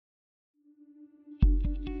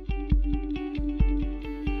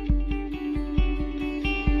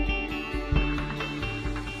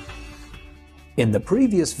In the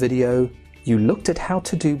previous video, you looked at how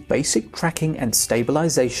to do basic tracking and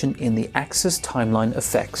stabilization in the axis timeline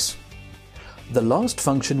effects. The last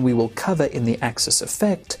function we will cover in the axis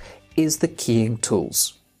effect is the keying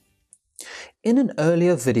tools. In an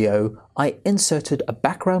earlier video, I inserted a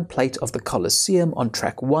background plate of the Colosseum on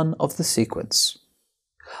track 1 of the sequence.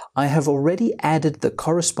 I have already added the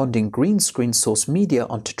corresponding green screen source media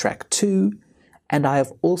onto track 2, and I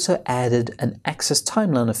have also added an axis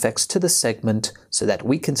timeline effects to the segment so that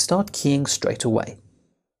we can start keying straight away.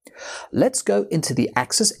 Let's go into the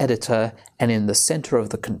axis editor, and in the center of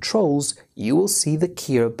the controls you will see the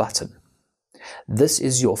keyer button. This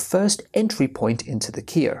is your first entry point into the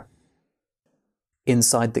keyer.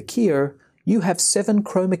 Inside the keyer, you have 7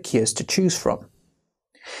 chroma keyers to choose from.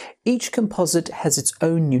 Each composite has its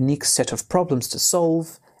own unique set of problems to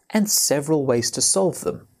solve and several ways to solve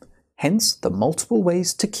them, hence the multiple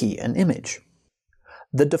ways to key an image.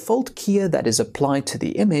 The default keyer that is applied to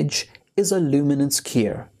the image is a luminance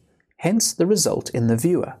keyer, hence the result in the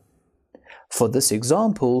viewer. For this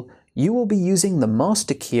example, you will be using the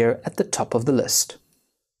master keyer at the top of the list.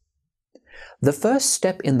 The first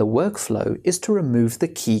step in the workflow is to remove the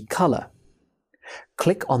key color.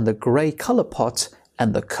 Click on the gray color pot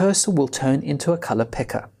and the cursor will turn into a color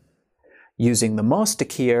picker. Using the master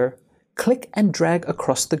keyer, click and drag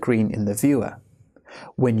across the green in the viewer.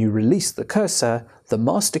 When you release the cursor, the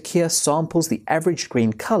master keyer samples the average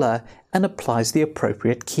green color and applies the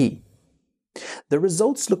appropriate key. The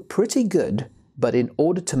results look pretty good, but in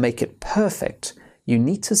order to make it perfect, you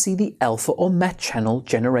need to see the alpha or matte channel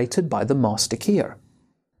generated by the master keyer.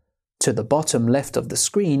 To the bottom left of the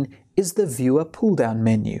screen is the Viewer pull-down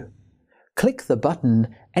menu. Click the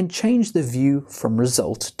button and change the view from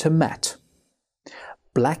result to matte.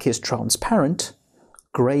 Black is transparent,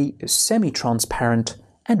 gray is semi-transparent,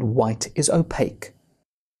 and white is opaque.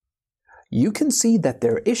 You can see that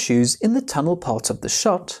there are issues in the tunnel part of the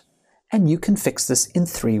shot, and you can fix this in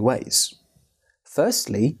 3 ways.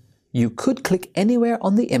 Firstly, you could click anywhere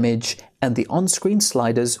on the image and the on-screen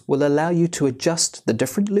sliders will allow you to adjust the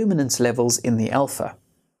different luminance levels in the alpha.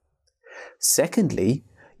 Secondly,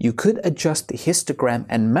 you could adjust the histogram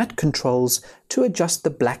and matte controls to adjust the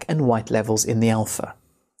black and white levels in the alpha.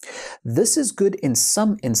 This is good in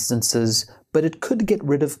some instances, but it could get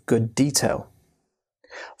rid of good detail.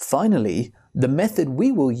 Finally, the method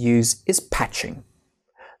we will use is patching.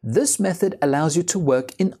 This method allows you to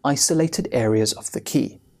work in isolated areas of the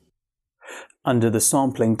key. Under the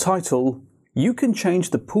sampling title, you can change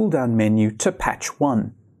the pull-down menu to Patch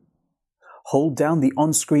 1. Hold down the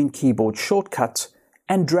on-screen keyboard shortcut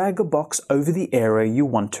and drag a box over the area you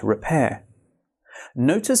want to repair.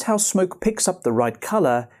 Notice how smoke picks up the right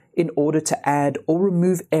color in order to add or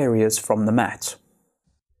remove areas from the matte.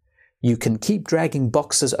 You can keep dragging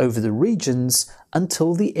boxes over the regions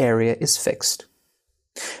until the area is fixed.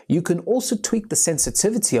 You can also tweak the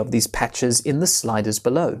sensitivity of these patches in the sliders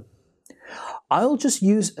below. I'll just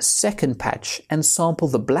use a second patch and sample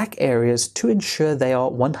the black areas to ensure they are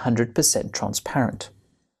 100% transparent.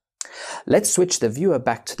 Let's switch the viewer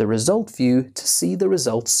back to the result view to see the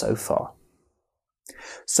results so far.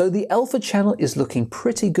 So the alpha channel is looking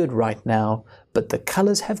pretty good right now, but the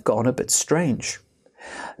colors have gone a bit strange.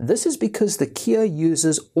 This is because the keyer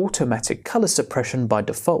uses automatic color suppression by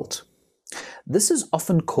default. This is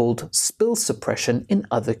often called spill suppression in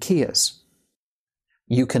other keyers.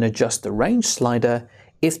 You can adjust the range slider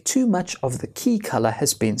if too much of the key color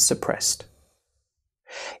has been suppressed.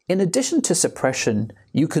 In addition to suppression,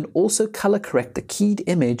 you can also color correct the keyed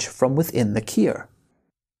image from within the keyer.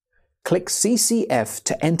 Click CCF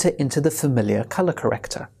to enter into the familiar color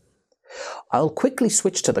corrector. I'll quickly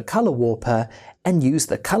switch to the color warper and use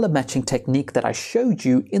the color matching technique that I showed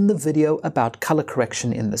you in the video about color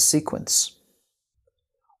correction in the sequence.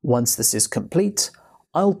 Once this is complete,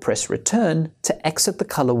 I'll press return to exit the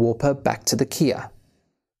color warper back to the keyer.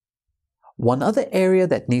 One other area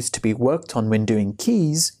that needs to be worked on when doing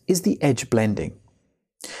keys is the edge blending.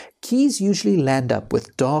 Keys usually land up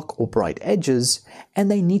with dark or bright edges,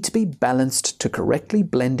 and they need to be balanced to correctly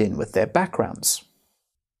blend in with their backgrounds.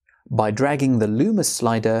 By dragging the Luma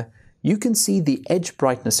slider, you can see the edge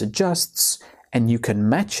brightness adjusts, and you can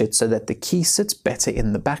match it so that the key sits better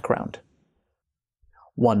in the background.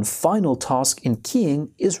 One final task in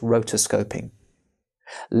keying is rotoscoping.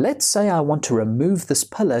 Let's say I want to remove this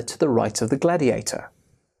pillar to the right of the gladiator.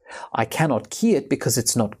 I cannot key it because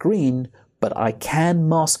it's not green, but I can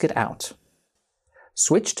mask it out.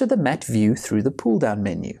 Switch to the matte view through the pull-down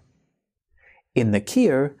menu. In the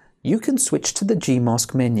keyer, you can switch to the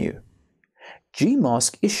Gmask menu.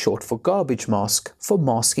 Gmask is short for garbage mask for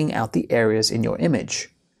masking out the areas in your image.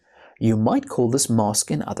 You might call this mask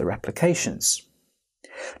in other applications.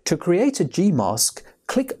 To create a G-mask,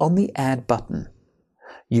 click on the Add button.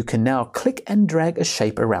 You can now click and drag a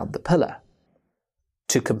shape around the pillar.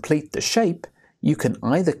 To complete the shape, you can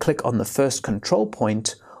either click on the first control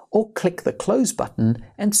point or click the Close button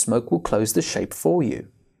and Smoke will close the shape for you.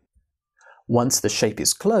 Once the shape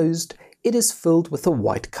is closed, it is filled with a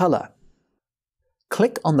white color.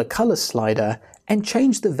 Click on the color slider and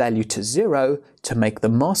change the value to 0 to make the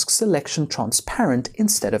mask selection transparent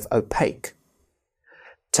instead of opaque.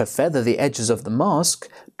 To feather the edges of the mask,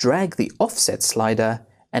 drag the Offset slider,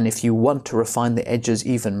 and if you want to refine the edges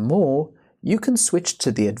even more, you can switch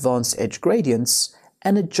to the Advanced Edge Gradients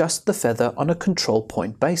and adjust the feather on a control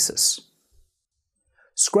point basis.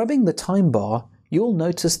 Scrubbing the time bar, you'll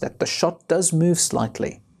notice that the shot does move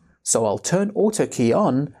slightly, so I'll turn Auto Key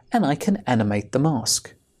on and I can animate the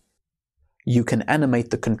mask. You can animate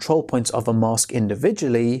the control points of a mask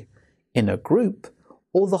individually, in a group,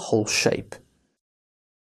 or the whole shape.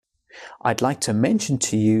 I'd like to mention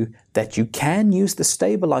to you that you can use the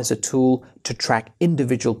Stabilizer tool to track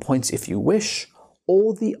individual points if you wish,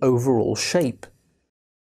 or the overall shape.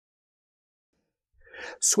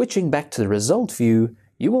 Switching back to the result view,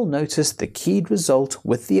 you will notice the keyed result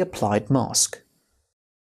with the applied mask.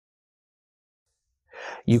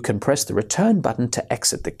 You can press the Return button to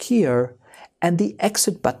exit the keyer, and the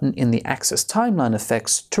Exit button in the Axis Timeline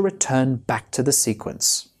effects to return back to the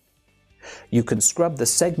sequence. You can scrub the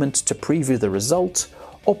segment to preview the result,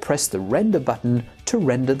 or press the Render button to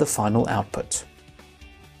render the final output.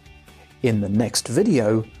 In the next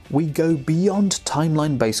video, we go beyond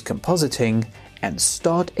timeline-based compositing and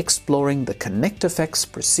start exploring the ConnectFX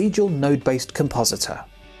procedural node-based compositor.